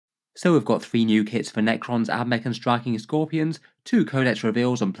So we've got 3 new kits for Necrons, Admech and Striking Scorpions, 2 Codex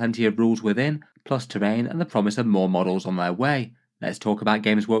reveals and plenty of rules within, plus terrain and the promise of more models on their way. Let's talk about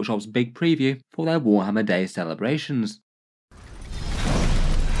Games Workshop's big preview for their Warhammer Day celebrations.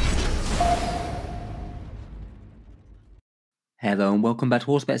 Hello and welcome back to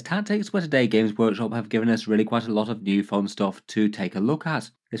Auspex Tactics, where today Games Workshop have given us really quite a lot of new fun stuff to take a look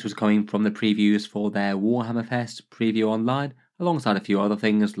at. This was coming from the previews for their Warhammer Fest preview online, alongside a few other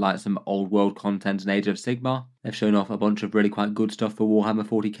things like some old world content and Age of Sigmar. They've shown off a bunch of really quite good stuff for Warhammer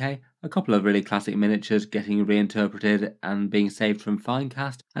 40k, a couple of really classic miniatures getting reinterpreted and being saved from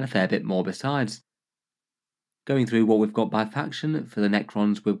Finecast, and a fair bit more besides. Going through what we've got by faction, for the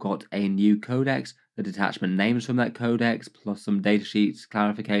Necrons we've got a new codex, the detachment names from that codex, plus some datasheets,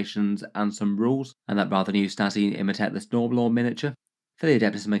 clarifications and some rules, and that rather new snazzy Imotekh the Stormlord miniature. For the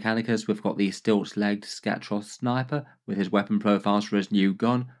Adeptus Mechanicus we've got the stilt-legged Skatros sniper with his weapon profiles for his new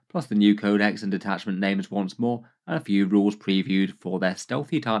gun, plus the new codex and detachment names once more, and a few rules previewed for their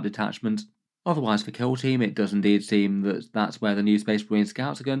stealthy type detachment. Otherwise for Kill Team, it does indeed seem that that's where the new Space Marine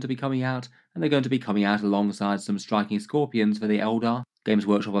Scouts are going to be coming out, and they're going to be coming out alongside some Striking Scorpions for the Eldar. Games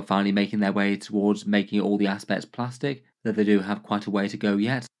Workshop are finally making their way towards making all the aspects plastic, though they do have quite a way to go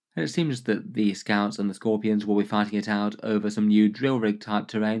yet, and it seems that the Scouts and the Scorpions will be fighting it out over some new drill rig type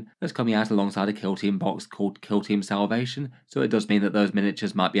terrain that's coming out alongside a Kill Team box called Kill Team Salvation, so it does mean that those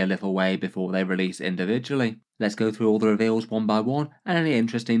miniatures might be a little way before they release individually. Let's go through all the reveals one by one and any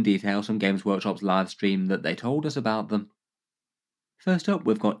interesting details from Games Workshop's live stream that they told us about them. First up,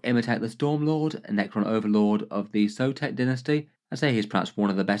 we've got Imotekh the Stormlord, a Necron overlord of the Sotek dynasty. I'd say he's perhaps one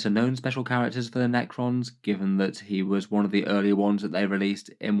of the better known special characters for the Necrons, given that he was one of the earlier ones that they released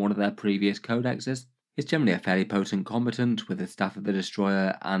in one of their previous codexes. He's generally a fairly potent combatant, with his Staff of the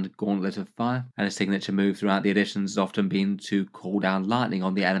Destroyer and Gauntlet of Fire, and his signature move throughout the editions has often been to call down lightning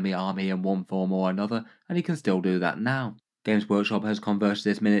on the enemy army in one form or another, and he can still do that now. Games Workshop has converted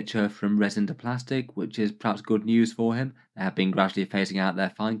this miniature from resin to plastic, which is perhaps good news for him. They have been gradually phasing out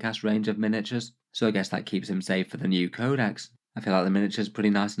their Finecast range of miniatures, so I guess that keeps him safe for the new codex. I feel like the miniature is pretty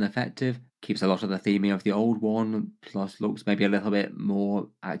nice and effective, keeps a lot of the theming of the old one, plus looks maybe a little bit more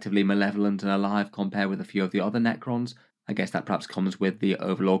actively malevolent and alive compared with a few of the other Necrons. I guess that perhaps comes with the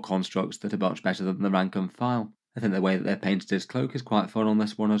Overlord constructs that are much better than the rank and file. I think the way that they've painted his cloak is quite fun on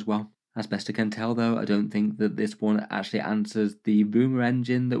this one as well. As best I can tell though, I don't think that this one actually answers the rumour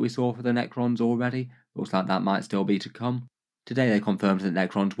engine that we saw for the Necrons already. Looks like that might still be to come. Today they confirmed that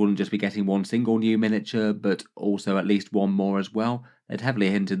Necrons wouldn't just be getting one single new miniature, but also at least one more as well. They'd heavily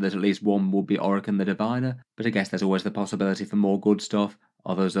hinted that at least one would be Orican the Diviner, but I guess there's always the possibility for more good stuff,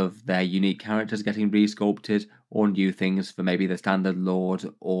 others of their unique characters getting resculpted, or new things for maybe the Standard Lord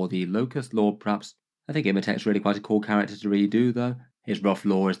or the Locust Lord perhaps. I think Imotech's really quite a cool character to redo though. His rough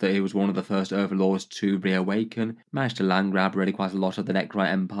lore is that he was one of the first overlords to reawaken, managed to land grab really quite a lot of the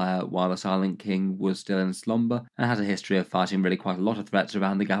Necrite Empire while the Silent King was still in slumber, and has a history of fighting really quite a lot of threats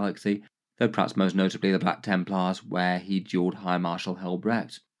around the galaxy, though perhaps most notably the Black Templars, where he duelled High Marshal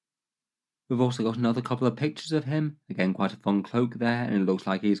Helbrecht. We've also got another couple of pictures of him, again quite a fun cloak there, and it looks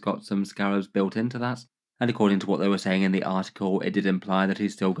like he's got some scarabs built into that. And according to what they were saying in the article, it did imply that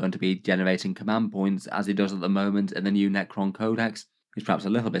he's still going to be generating command points as he does at the moment in the new Necron Codex. He's perhaps a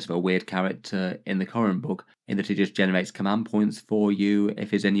little bit of a weird character in the current book, in that he just generates command points for you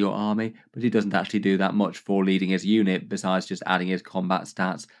if he's in your army, but he doesn't actually do that much for leading his unit besides just adding his combat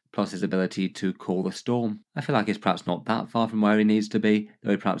stats, plus his ability to call the storm. I feel like he's perhaps not that far from where he needs to be,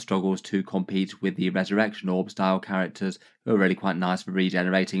 though he perhaps struggles to compete with the Resurrection Orb style characters, who are really quite nice for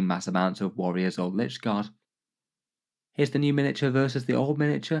regenerating mass amounts of warriors or Lich Guard. Here's the new miniature versus the old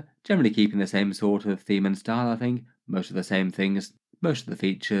miniature, generally keeping the same sort of theme and style I think, most of the same things. Most of the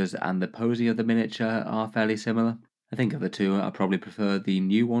features and the posing of the miniature are fairly similar. I think of the two, I probably prefer the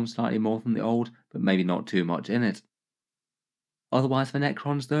new one slightly more than the old, but maybe not too much in it. Otherwise for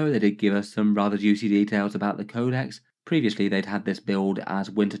Necrons though, they did give us some rather juicy details about the Codex. Previously they'd had this build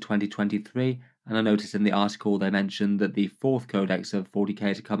as Winter 2023, and I noticed in the article they mentioned that the 4th Codex of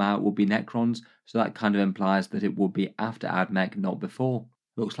 40k to come out would be Necrons, so that kind of implies that it would be after Admech, not before.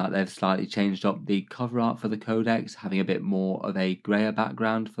 Looks like they've slightly changed up the cover art for the Codex, having a bit more of a greyer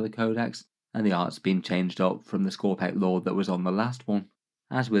background for the Codex, and the art's been changed up from the Scorpec Lord that was on the last one.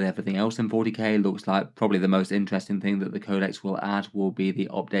 As with everything else in 40k, looks like probably the most interesting thing that the Codex will add will be the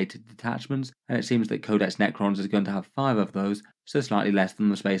updated detachments, and it seems that Codex Necrons is going to have 5 of those, so slightly less than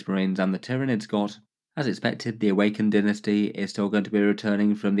the Space Marines and the Tyranids got. As expected, the Awakened dynasty is still going to be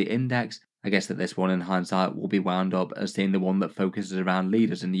returning from the Index. I guess that this one in hindsight will be wound up as seeing the one that focuses around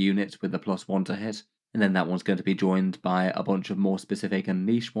leaders in the units with the +1 to hit. And then that one's going to be joined by a bunch of more specific and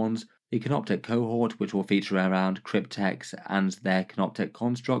niche ones. The Canoptek cohort, which will feature around cryptechs and their Canoptek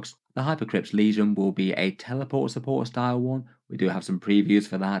constructs. The Hypercrypt Legion will be a teleport support style one. We do have some previews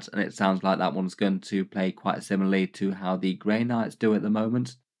for that, and it sounds like that one's going to play quite similarly to how the Grey Knights do at the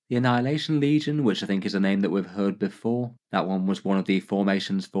moment. The Annihilation Legion, which I think is a name that we've heard before, that one was one of the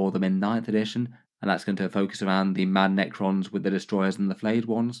formations for them in 9th edition, and that's going to focus around the Mad Necrons with the Destroyers and the Flayed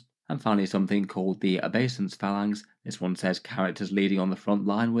ones. And finally something called the Obeisance Phalanx. This one says characters leading on the front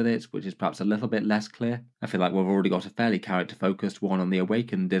line with it, which is perhaps a little bit less clear. I feel like we've already got a fairly character focused one on the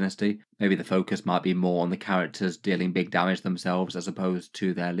Awakened Dynasty. Maybe the focus might be more on the characters dealing big damage themselves as opposed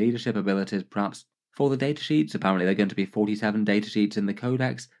to their leadership abilities perhaps. For the datasheets, apparently there are going to be 47 datasheets in the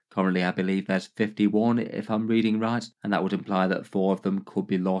Codex. Currently I believe there's 51 if I'm reading right, and that would imply that 4 of them could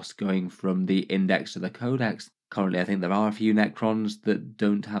be lost going from the Index to the Codex. Currently I think there are a few Necrons that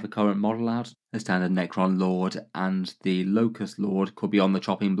don't have a current model out. The standard Necron Lord and the Locust Lord could be on the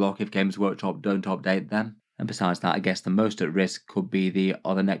chopping block if Games Workshop don't update them. And besides that, I guess the most at risk could be the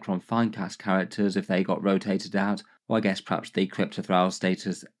other Necron Finecast characters if they got rotated out, or I guess perhaps the Cryptothrall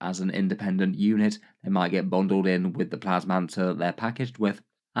status as an independent unit. They might get bundled in with the Plasmancer that they're packaged with.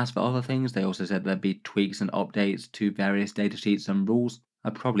 As for other things, they also said there'd be tweaks and updates to various datasheets and rules.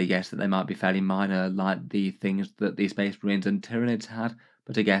 I'd probably guess that they might be fairly minor, like the things that the Space Marines and Tyranids had,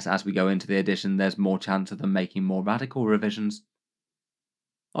 but I guess as we go into the edition there's more chance of them making more radical revisions.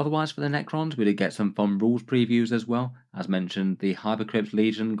 Otherwise for the Necrons, we did get some fun rules previews as well. As mentioned, the Hypercrypt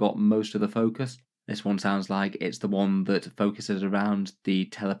Legion got most of the focus. This one sounds like it's the one that focuses around the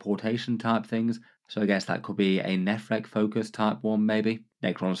teleportation type things, so I guess that could be a Nephrek focus type one maybe.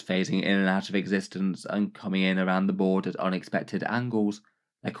 Necrons phasing in and out of existence and coming in around the board at unexpected angles.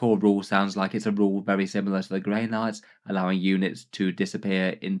 Their core rule sounds like it's a rule very similar to the Grey Knights, allowing units to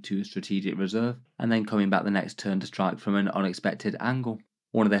disappear into strategic reserve, and then coming back the next turn to strike from an unexpected angle.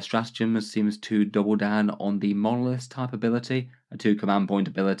 One of their stratagems seems to double down on the Monolith type ability, a 2 command point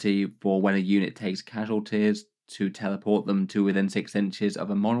ability for when a unit takes casualties to teleport them to within 6 inches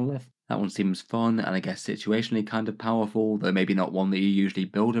of a Monolith. That one seems fun and I guess situationally kind of powerful, though maybe not one that you usually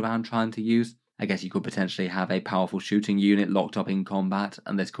build around trying to use. I guess you could potentially have a powerful shooting unit locked up in combat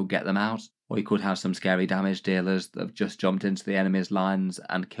and this could get them out, or you could have some scary damage dealers that have just jumped into the enemy's lines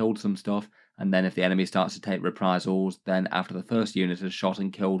and killed some stuff, and then if the enemy starts to take reprisals, then after the first unit has shot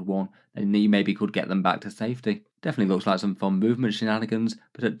and killed one, then you maybe could get them back to safety. Definitely looks like some fun movement shenanigans,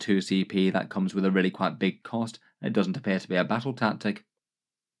 but at 2 CP that comes with a really quite big cost, and it doesn't appear to be a battle tactic.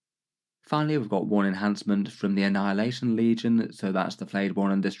 Finally, we've got one enhancement from the Annihilation Legion, so that's the Flayed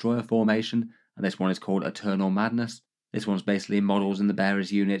One and Destroyer formation, and this one is called Eternal Madness. This one's basically models in the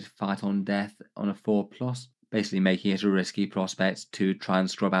Bearer's unit fight on death on a 4+, basically making it a risky prospect to try and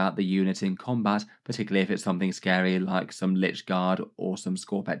scrub out the unit in combat, particularly if it's something scary like some Lich Guard or some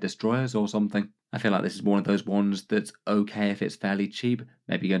Scorpet Destroyers or something. I feel like this is one of those ones that's okay if it's fairly cheap,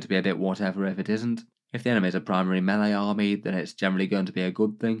 maybe going to be a bit whatever if it isn't. If the enemy is a primary melee army, then it's generally going to be a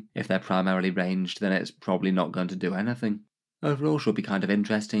good thing. If they're primarily ranged, then it's probably not going to do anything. Overall, should be kind of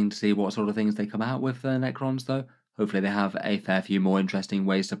interesting to see what sort of things they come out with for the Necrons though. Hopefully they have a fair few more interesting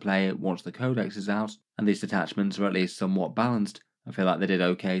ways to play it once the Codex is out, and these detachments are at least somewhat balanced. I feel like they did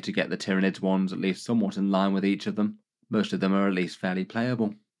okay to get the Tyranids ones at least somewhat in line with each of them. Most of them are at least fairly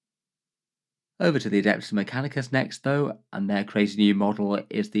playable. Over to the Adeptus Mechanicus next though, and their crazy new model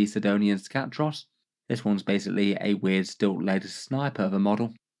is the Sydonian Skatros. This one's basically a weird stilt-led sniper of a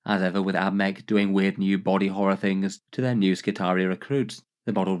model, as ever with Admech doing weird new body horror things to their new Skitarii recruits.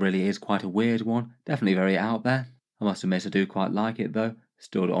 The model really is quite a weird one, definitely very out there. I must admit I do quite like it though,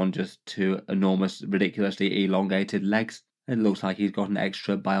 stood on just 2 enormous, ridiculously elongated legs. It looks like he's got an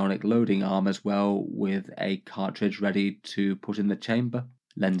extra bionic loading arm as well, with a cartridge ready to put in the chamber.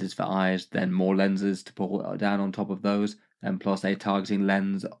 Lenses for eyes, then more lenses to put down on top of those, and plus a targeting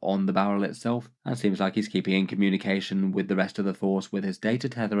lens on the barrel itself, and seems like he's keeping in communication with the rest of the force with his data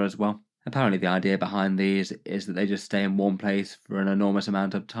tether as well. Apparently the idea behind these is that they just stay in one place for an enormous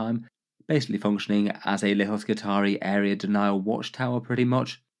amount of time, basically functioning as a little Skitarii area denial watchtower pretty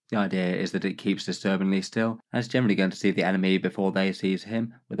much. The idea is that it keeps disturbingly still, and it's generally going to see the enemy before they sees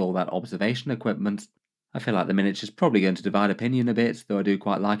him with all that observation equipment. I feel like the miniature's probably going to divide opinion a bit, though I do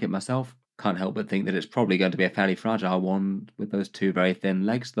quite like it myself. Can't help but think that it's probably going to be a fairly fragile one with those 2 very thin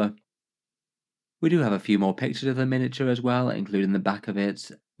legs though. We do have a few more pictures of the miniature as well, including the back of it,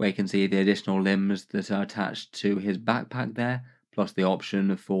 where you can see the additional limbs that are attached to his backpack there, plus the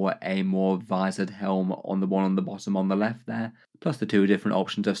option for a more visored helm on the one on the bottom on the left there, plus the 2 different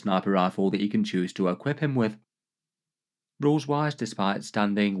options of sniper rifle that you can choose to equip him with. Rules wise, despite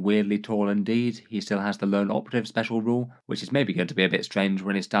standing weirdly tall indeed, he still has the Lone Operative special rule, which is maybe going to be a bit strange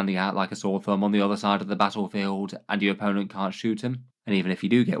when he's standing out like a sore thumb on the other side of the battlefield and your opponent can't shoot him. And even if you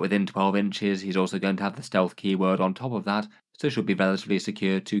do get within 12 inches, he's also going to have the stealth keyword on top of that, so should be relatively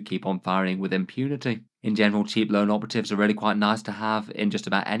secure to keep on firing with impunity. In general, cheap lone operatives are really quite nice to have in just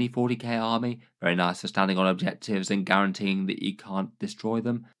about any 40k army, very nice for standing on objectives and guaranteeing that you can't destroy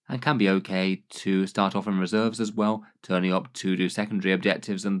them, and can be okay to start off in reserves as well, turning up to do secondary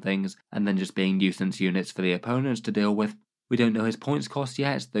objectives and things, and then just being nuisance units for the opponents to deal with. We don't know his points cost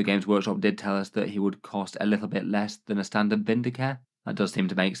yet, though Games Workshop did tell us that he would cost a little bit less than a standard Vindicare. That does seem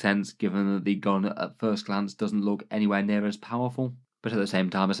to make sense, given that the gun at first glance doesn't look anywhere near as powerful. But at the same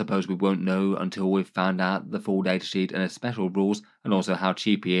time, I suppose we won't know until we've found out the full datasheet and his special rules, and also how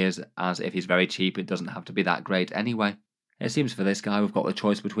cheap he is, as if he's very cheap it doesn't have to be that great anyway. It seems for this guy we've got the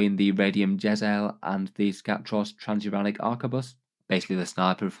choice between the Radium Jezzail and the Skatros Transuranic Arquebus, basically the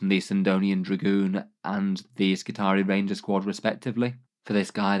sniper from the Sydonian Dragoon and the Skitarii Ranger Squad respectively. For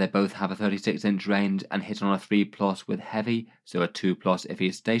this guy, they both have a 36-inch range and hit on a 3+ with heavy, so a 2+ if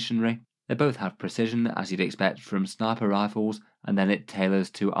he's stationary. They both have precision, as you'd expect from sniper rifles, and then it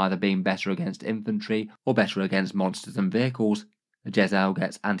tailors to either being better against infantry or better against monsters and vehicles. The Jezzail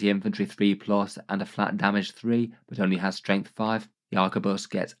gets anti-infantry 3+ and a flat damage 3, but only has strength 5. The Arquebus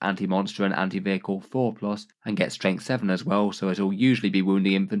gets anti-monster and anti-vehicle 4+, and gets strength 7 as well, so it'll usually be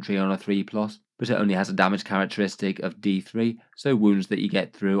wounding infantry on a 3+, but it only has a damage characteristic of D3, so wounds that you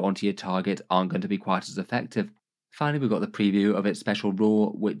get through onto your target aren't going to be quite as effective. Finally, we've got the preview of its special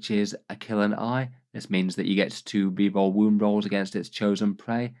rule, which is a kill an eye. This means that you get to reroll wound rolls against its chosen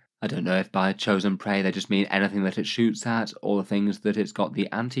prey. I don't know if by chosen prey they just mean anything that it shoots at, or the things that it's got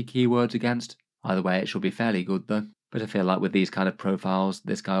the anti-keywords against. Either way, it should be fairly good though. But I feel like with these kind of profiles,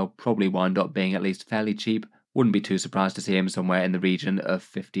 this guy will probably wind up being at least fairly cheap. Wouldn't be too surprised to see him somewhere in the region of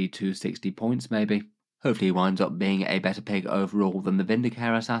 50 to 60 points maybe. Hopefully he winds up being a better pick overall than the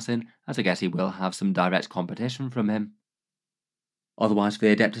Vindicare Assassin, as I guess he will have some direct competition from him. Otherwise for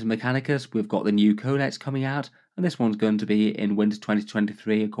the Adeptus Mechanicus, we've got the new Codex coming out, and this one's going to be in winter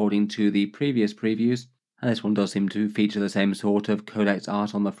 2023 according to the previous previews. And this one does seem to feature the same sort of Codex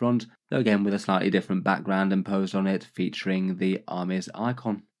art on the front, though again with a slightly different background imposed on it featuring the army's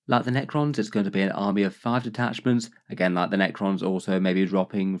icon. Like the Necrons, it's going to be an army of 5 detachments, again like the Necrons also maybe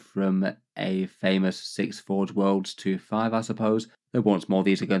dropping from a famous 6 Forge Worlds to 5 I suppose, though once more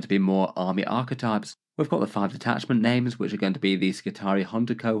these are going to be more army archetypes. We've got the 5 detachment names, which are going to be the Skitarii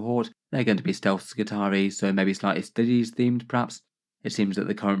Hunter cohort. They're going to be stealth Skitarii, so maybe slightly Stygies themed perhaps. It seems that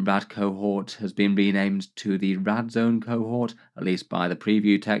the current Rad cohort has been renamed to the Rad Zone cohort, at least by the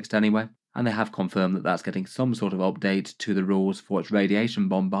preview text anyway, and they have confirmed that that's getting some sort of update to the rules for its radiation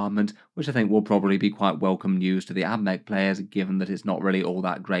bombardment, which I think will probably be quite welcome news to the Admech players, given that it's not really all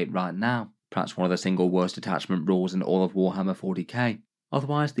that great right now. Perhaps one of the single worst attachment rules in all of Warhammer 40k.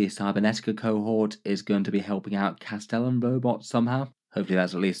 Otherwise, the Cybernetica cohort is going to be helping out Castellan robots somehow. Hopefully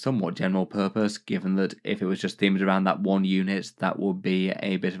that's at least somewhat general purpose, given that if it was just themed around that one unit, that would be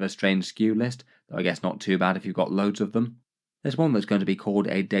a bit of a strange skew list, though I guess not too bad if you've got loads of them. There's one that's going to be called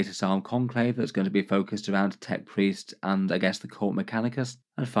a Data Psalm Conclave that's going to be focused around Tech Priest and I guess the Cult Mechanicus,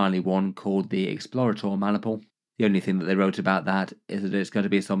 and finally one called the Explorator Maniple. The only thing that they wrote about that is that it's going to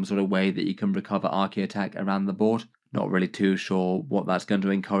be some sort of way that you can recover Archaeotech around the board. Not really too sure what that's going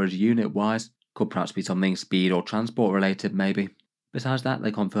to encourage unit-wise. Could perhaps be something speed or transport related maybe. Besides that,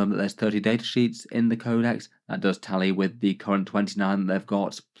 they confirm that there's 30 datasheets in the Codex. That does tally with the current 29 that they've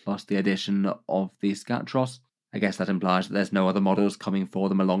got, plus the addition of the Skatros. I guess that implies that there's no other models coming for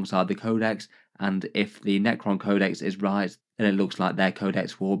them alongside the Codex, and if the Necron Codex is right, then it looks like their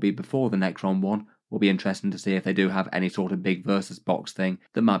Codex will be before the Necron one. Will be interesting to see if they do have any sort of big versus box thing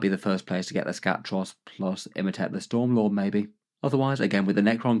that might be the first place to get the Skatros plus Imotekh the Stormlord maybe. Otherwise, again with the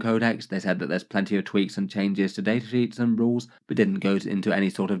Necron Codex, they said that there's plenty of tweaks and changes to datasheets and rules, but didn't go into any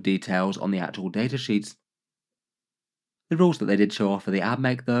sort of details on the actual datasheets. The rules that they did show off for the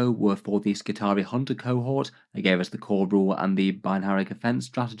Admech though were for the Skitarii Hunter cohort. They gave us the core rule and the binary offense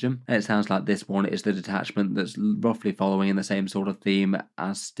stratagem, and it sounds like this one is the detachment that's roughly following in the same sort of theme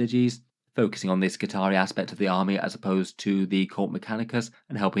as Stygies, focusing on the Skitarii aspect of the army as opposed to the Cult Mechanicus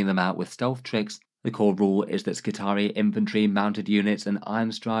and helping them out with stealth tricks. The core rule is that Skitarii infantry, mounted units and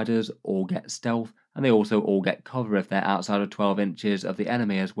Iron Striders all get stealth, and they also all get cover if they're outside of 12 inches of the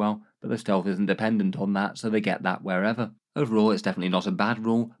enemy as well, but the stealth isn't dependent on that, so they get that wherever. Overall, it's definitely not a bad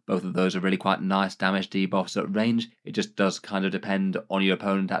rule. Both of those are really quite nice damage debuffs at range. It just does kind of depend on your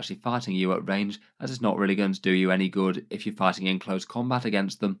opponent actually fighting you at range, as it's not really going to do you any good if you're fighting in close combat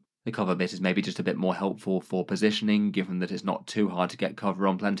against them. The cover bit is maybe just a bit more helpful for positioning, given that it's not too hard to get cover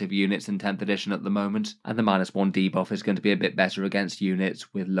on plenty of units in 10th edition at the moment, and the -1 debuff is going to be a bit better against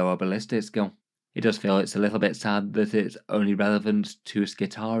units with lower ballistic skill. It does feel it's a little bit sad that it's only relevant to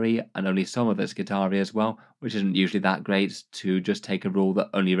Skitarii, and only some of the Skitarii as well, which isn't usually that great to just take a rule that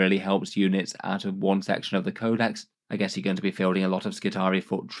only really helps units out of one section of the Codex. I guess you're going to be fielding a lot of Skitarii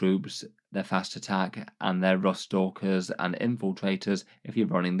foot troops, their fast attack, and their rust stalkers and infiltrators if you're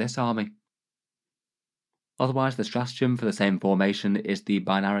running this army. Otherwise, the stratagem for the same formation is the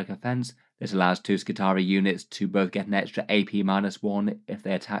Binaric Offense. This allows 2 Skitarii units to both get an extra AP -1 if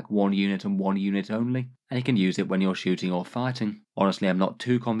they attack 1 unit and 1 unit only, and you can use it when you're shooting or fighting. Honestly, I'm not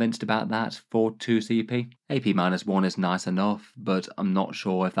too convinced about that for 2 CP. AP -1 is nice enough, but I'm not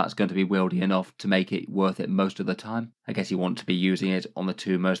sure if that's going to be wieldy enough to make it worth it most of the time. I guess you want to be using it on the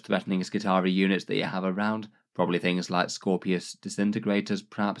 2 most threatening Skitarii units that you have around. Probably things like Scorpius Disintegrators,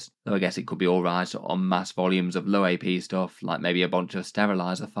 perhaps, though I guess it could be alright on mass volumes of low AP stuff, like maybe a bunch of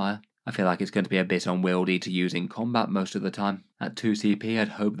Sterilizer Fire. I feel like it's going to be a bit unwieldy to use in combat most of the time. At 2 CP, I'd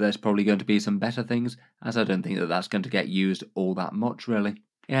hope there's probably going to be some better things, as I don't think that that's going to get used all that much, really.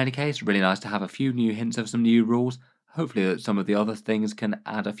 In any case, really nice to have a few new hints of some new rules. Hopefully that some of the other things can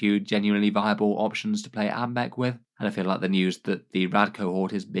add a few genuinely viable options to play Admech with, and I feel like the news that the Rad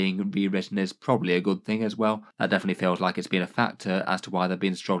cohort is being rewritten is probably a good thing as well. That definitely feels like it's been a factor as to why they've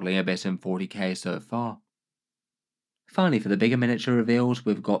been struggling a bit in 40k so far. Finally, for the bigger miniature reveals,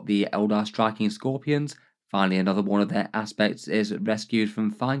 we've got the Eldar Striking Scorpions. Finally, another one of their aspects is rescued from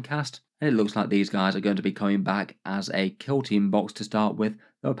Finecast, and it looks like these guys are going to be coming back as a kill team box to start with,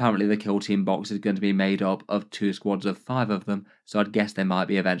 though apparently the kill team box is going to be made up of 2 squads of 5 of them, so I'd guess they might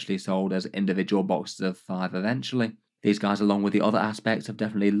be eventually sold as individual boxes of 5 eventually. These guys, along with the other aspects, have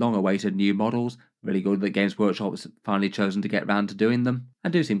definitely long-awaited new models. Really good that Games Workshop's finally chosen to get round to doing them,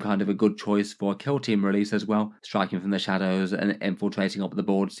 and do seem kind of a good choice for a kill team release as well. Striking from the shadows and infiltrating up the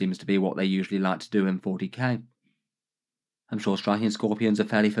board seems to be what they usually like to do in 40k. I'm sure Striking Scorpions are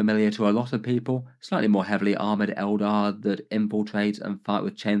fairly familiar to a lot of people, slightly more heavily armoured Eldar that infiltrate and fight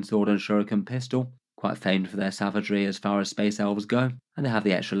with chainsword and shuriken pistol, quite famed for their savagery as far as space elves go, and they have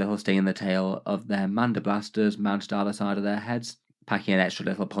the extra little sting in the tail of their Manda blasters mounted either side of their heads, packing an extra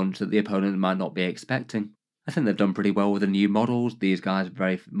little punch that the opponent might not be expecting. I think they've done pretty well with the new models. These guys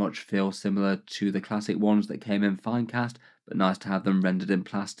very much feel similar to the classic ones that came in Finecast, but nice to have them rendered in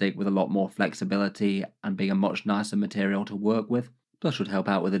plastic with a lot more flexibility and being a much nicer material to work with. Plus should help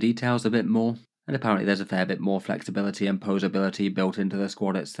out with the details a bit more, and apparently there's a fair bit more flexibility and posability built into the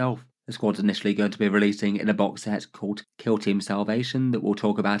squad itself. The squad's initially going to be releasing in a box set called Kill Team Salvation that we'll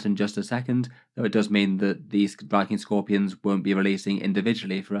talk about in just a second, though it does mean that these Striking Scorpions won't be releasing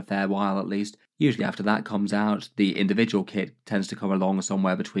individually for a fair while at least. Usually after that comes out, the individual kit tends to come along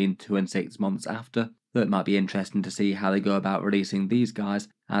somewhere between 2 and 6 months after, though it might be interesting to see how they go about releasing these guys,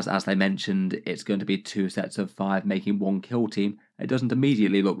 as they mentioned, it's going to be 2 sets of 5 making 1 kill team. It doesn't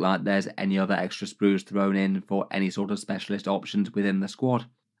immediately look like there's any other extra sprues thrown in for any sort of specialist options within the squad.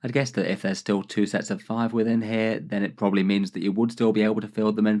 I'd guess that if there's still 2 sets of 5 within here, then it probably means that you would still be able to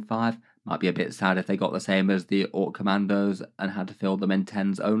field them in 5. Might be a bit sad if they got the same as the Orc Commandos and had to field them in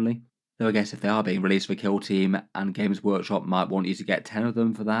 10s only. Though I guess if they are being released for Kill Team and Games Workshop might want you to get 10 of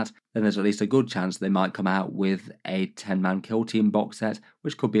them for that, then there's at least a good chance they might come out with a 10-man Kill Team box set,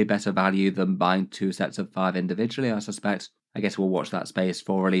 which could be a better value than buying 2 sets of 5 individually, I suspect. I guess we'll watch that space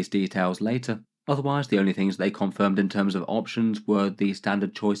for release details later. Otherwise, the only things they confirmed in terms of options were the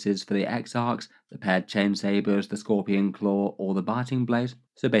standard choices for the Exarchs, the paired chain sabers, the Scorpion Claw, or the Biting Blade.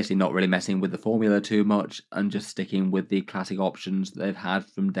 So basically not really messing with the formula too much, and just sticking with the classic options that they've had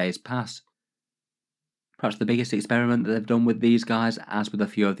from days past. Perhaps the biggest experiment that they've done with these guys, as with a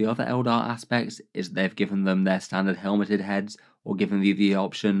few of the other Eldar aspects, is they've given them their standard helmeted heads, or given them the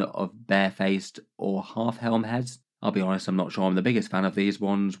option of bare-faced or half-helm heads. I'll be honest, I'm not sure I'm the biggest fan of these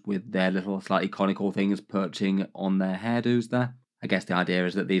ones, with their little slightly conical things perching on their hairdos there. I guess the idea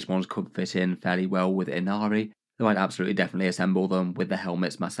is that these ones could fit in fairly well with Inari, though I'd absolutely definitely assemble them with the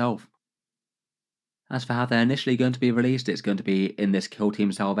helmets myself. As for how they're initially going to be released, it's going to be in this Kill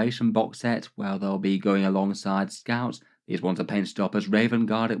Team Salvation box set, where they'll be going alongside Scouts. These ones are painted up as Raven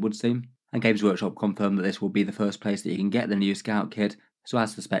Guard, it would seem. And Games Workshop confirmed that this will be the first place that you can get the new Scout kit, so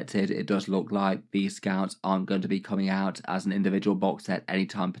as suspected, it does look like these Scouts aren't going to be coming out as an individual box set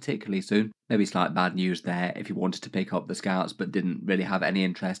anytime particularly soon. Maybe slight bad news there if you wanted to pick up the Scouts but didn't really have any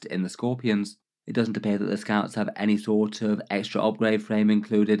interest in the Scorpions. It doesn't appear that the Scouts have any sort of extra upgrade frame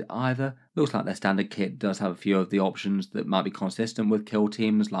included either. Looks like their standard kit does have a few of the options that might be consistent with kill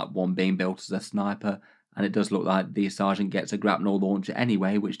teams, like one being built as a sniper and it does look like the Sergeant gets a grapnel launcher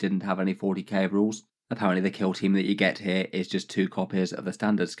anyway, which didn't have any 40k rules. Apparently the kill team that you get here is just 2 copies of the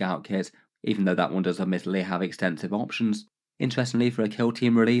standard scout kit, even though that one does admittedly have extensive options. Interestingly, for a kill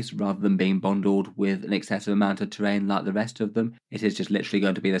team release, rather than being bundled with an excessive amount of terrain like the rest of them, it is just literally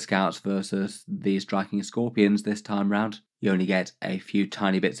going to be the scouts versus the striking scorpions this time round. You only get a few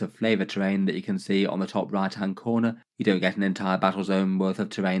tiny bits of flavour terrain that you can see on the top right hand corner. You don't get an entire battle zone worth of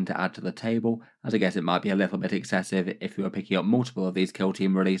terrain to add to the table, as I guess it might be a little bit excessive if you were picking up multiple of these kill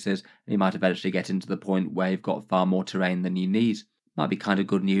team releases, and you might eventually get into the point where you've got far more terrain than you need. Might be kind of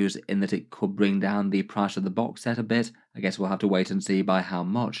good news in that it could bring down the price of the box set a bit. I guess we'll have to wait and see by how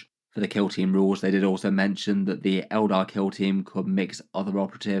much. For the kill team rules, they did also mention that the Eldar kill team could mix other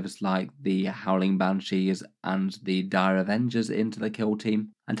operatives like the Howling Banshees and the Dire Avengers into the kill team,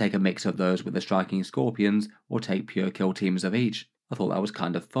 and take a mix of those with the Striking Scorpions, or take pure kill teams of each. I thought that was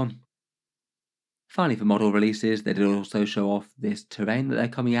kind of fun. Finally, for model releases, they did also show off this terrain that they're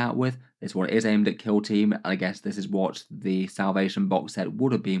coming out with. This one is aimed at kill team, and I guess this is what the Salvation box set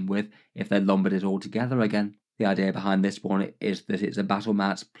would have been with if they'd lumbered it all together again. The idea behind this one is that it's a battle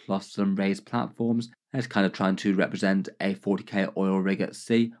mat plus some raised platforms, and it's kind of trying to represent a 40k oil rig at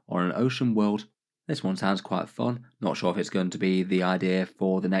sea or an ocean world. This one sounds quite fun. Not sure if it's going to be the idea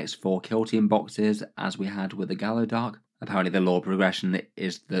for the next 4 kill team boxes as we had with the Gallowdark. Apparently the lore progression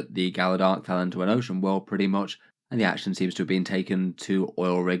is that the Gallowdark fell into an ocean world pretty much, and the action seems to have been taken to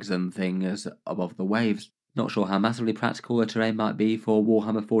oil rigs and things above the waves. Not sure how massively practical the terrain might be for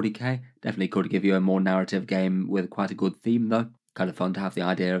Warhammer 40k, definitely could give you a more narrative game with quite a good theme though. Kind of fun to have the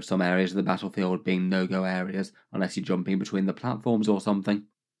idea of some areas of the battlefield being no-go areas, unless you're jumping between the platforms or something.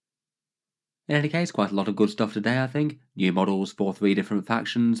 In any case, quite a lot of good stuff today I think. New models for 3 different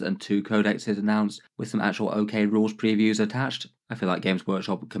factions and 2 codexes announced with some actual OK rules previews attached. I feel like Games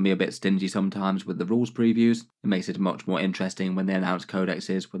Workshop can be a bit stingy sometimes with the rules previews. It makes it much more interesting when they announce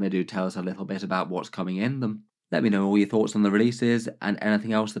codexes, when they do tell us a little bit about what's coming in them. Let me know all your thoughts on the releases and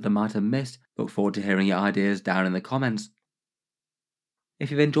anything else that I might have missed. Look forward to hearing your ideas down in the comments. If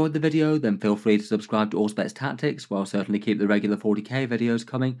you've enjoyed the video, then feel free to subscribe to Auspex Tactics, while I'll certainly keep the regular 40k videos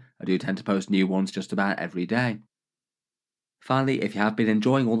coming. I do tend to post new ones just about every day. Finally, if you have been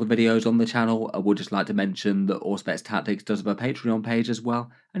enjoying all the videos on the channel, I would just like to mention that Auspex Tactics does have a Patreon page as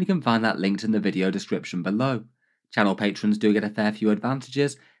well, and you can find that linked in the video description below. Channel patrons do get a fair few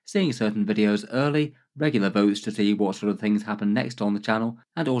advantages, seeing certain videos early, regular votes to see what sort of things happen next on the channel,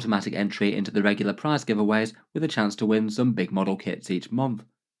 and automatic entry into the regular prize giveaways with a chance to win some big model kits each month.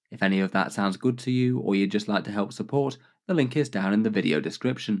 If any of that sounds good to you, or you'd just like to help support, the link is down in the video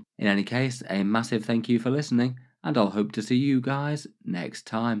description. In any case, a massive thank you for listening, and I'll hope to see you guys next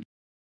time.